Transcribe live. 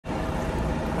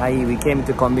We came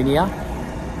to Konbinia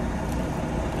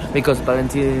because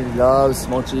Valentine loves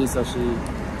mochi, so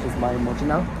she's buying mochi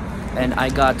now. And I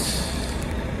got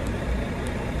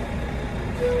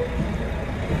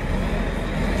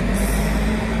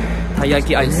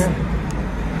taiyaki ice.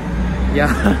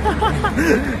 Yeah,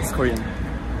 it's Korean.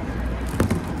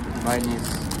 Mine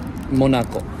is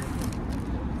Monaco.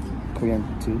 Korean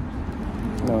too?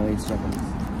 No, it's Japanese.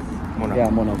 Monaco.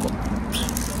 Yeah, Monaco.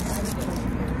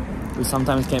 We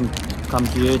sometimes come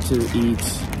here to eat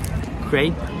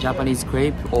crepe, Japanese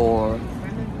crepe or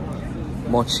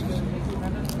mochi.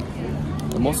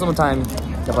 But most of the time,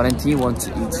 the Valentine wants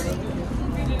to eat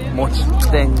mochi.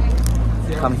 Then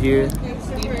come here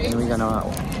and we're gonna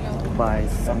buy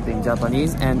something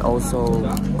Japanese and also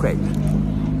crepe.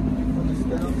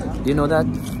 Do you know that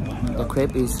the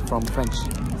crepe is from French?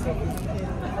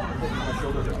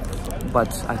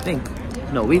 But I think,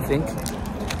 no, we think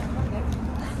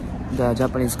the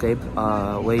Japanese crepe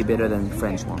are way better than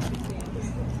French one.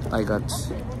 I got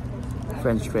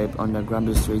French crepe on the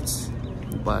Granby streets,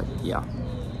 but yeah,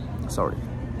 sorry.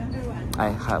 I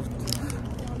have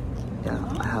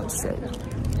to say it.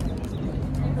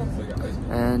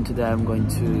 And today I'm going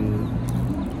to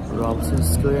Robson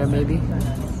Square maybe,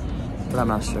 but I'm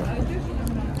not sure.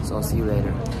 So I'll see you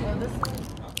later.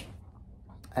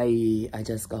 I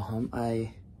just got home.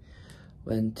 I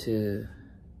went to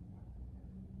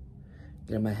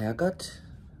get my hair cut.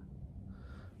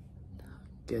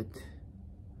 Got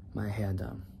my hair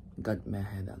done.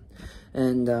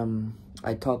 And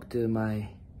I talked to my,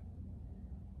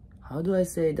 how do I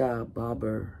say, the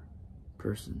barber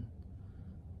person?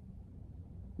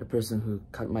 The person who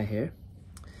cut my hair.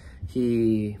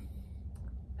 He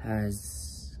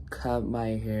has cut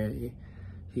my hair.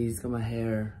 He's cut my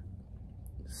hair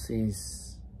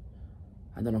since,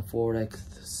 I don't know, for like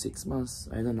 6 months.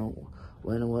 I don't know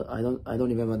when. I don't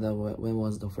remember when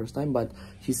was the first time. But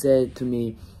he said to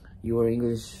me, "Your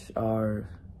English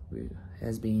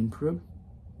has improved,"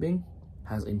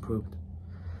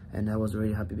 and I was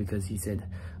really happy because he said,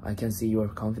 "I can see your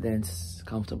confidence,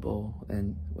 comfortable,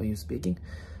 and when you're speaking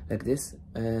like this."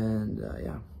 And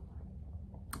yeah,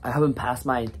 I haven't passed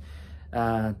my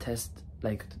test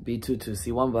like B2 to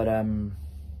C1, but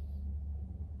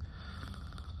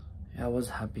I was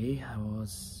happy. I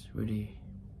was really,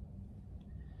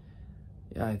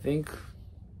 yeah,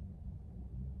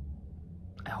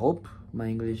 I hope my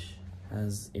English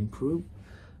has improved.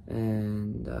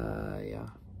 And yeah,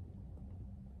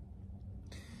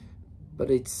 but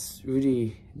it's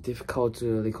really difficult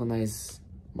to recognize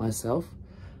myself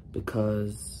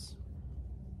because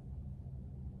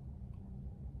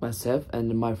myself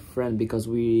and my friend, because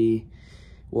we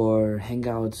were hang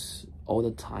out all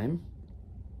the time.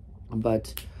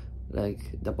 But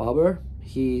like the barber,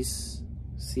 he's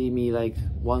see me like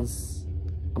once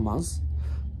a month,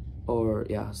 or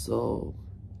yeah, so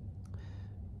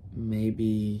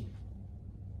maybe,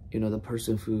 you know, the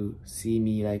person who see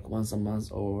me like once a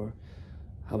month or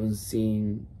haven't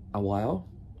seen a while,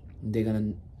 they're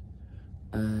gonna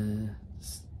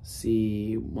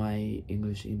see my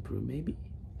English improve, maybe.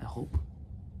 I hope.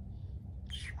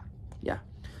 Yeah,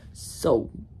 so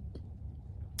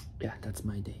yeah, that's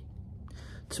my day.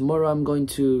 Tomorrow I'm going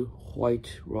to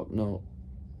White Rock. No,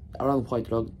 around White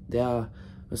Rock there are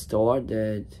a store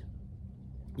that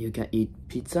you can eat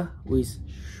pizza with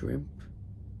shrimp,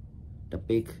 the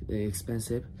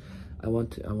expensive. I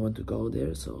want to go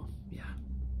there, so yeah,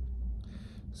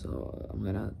 so I'm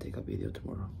gonna take a video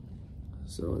tomorrow.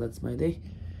 So that's my day.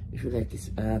 If you like this,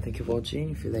 thank you for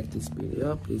watching. If you like this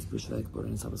video, please push like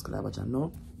button and subscribe our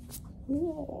channel.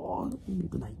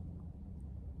 Good night,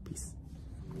 peace.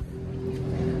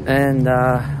 And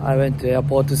I went to the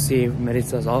airport to see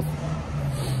Melissa's off.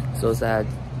 So sad.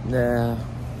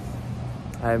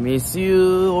 I miss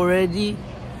you already.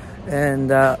 And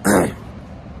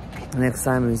next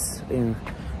time is in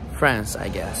France, I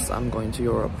guess. I'm going to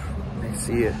Europe next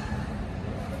year,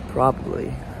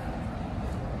 probably.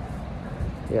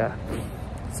 Yeah.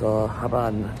 So have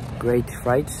a great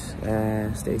flight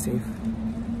and stay safe.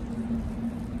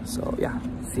 So yeah,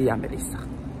 see ya, Melissa.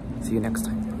 See you next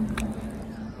time.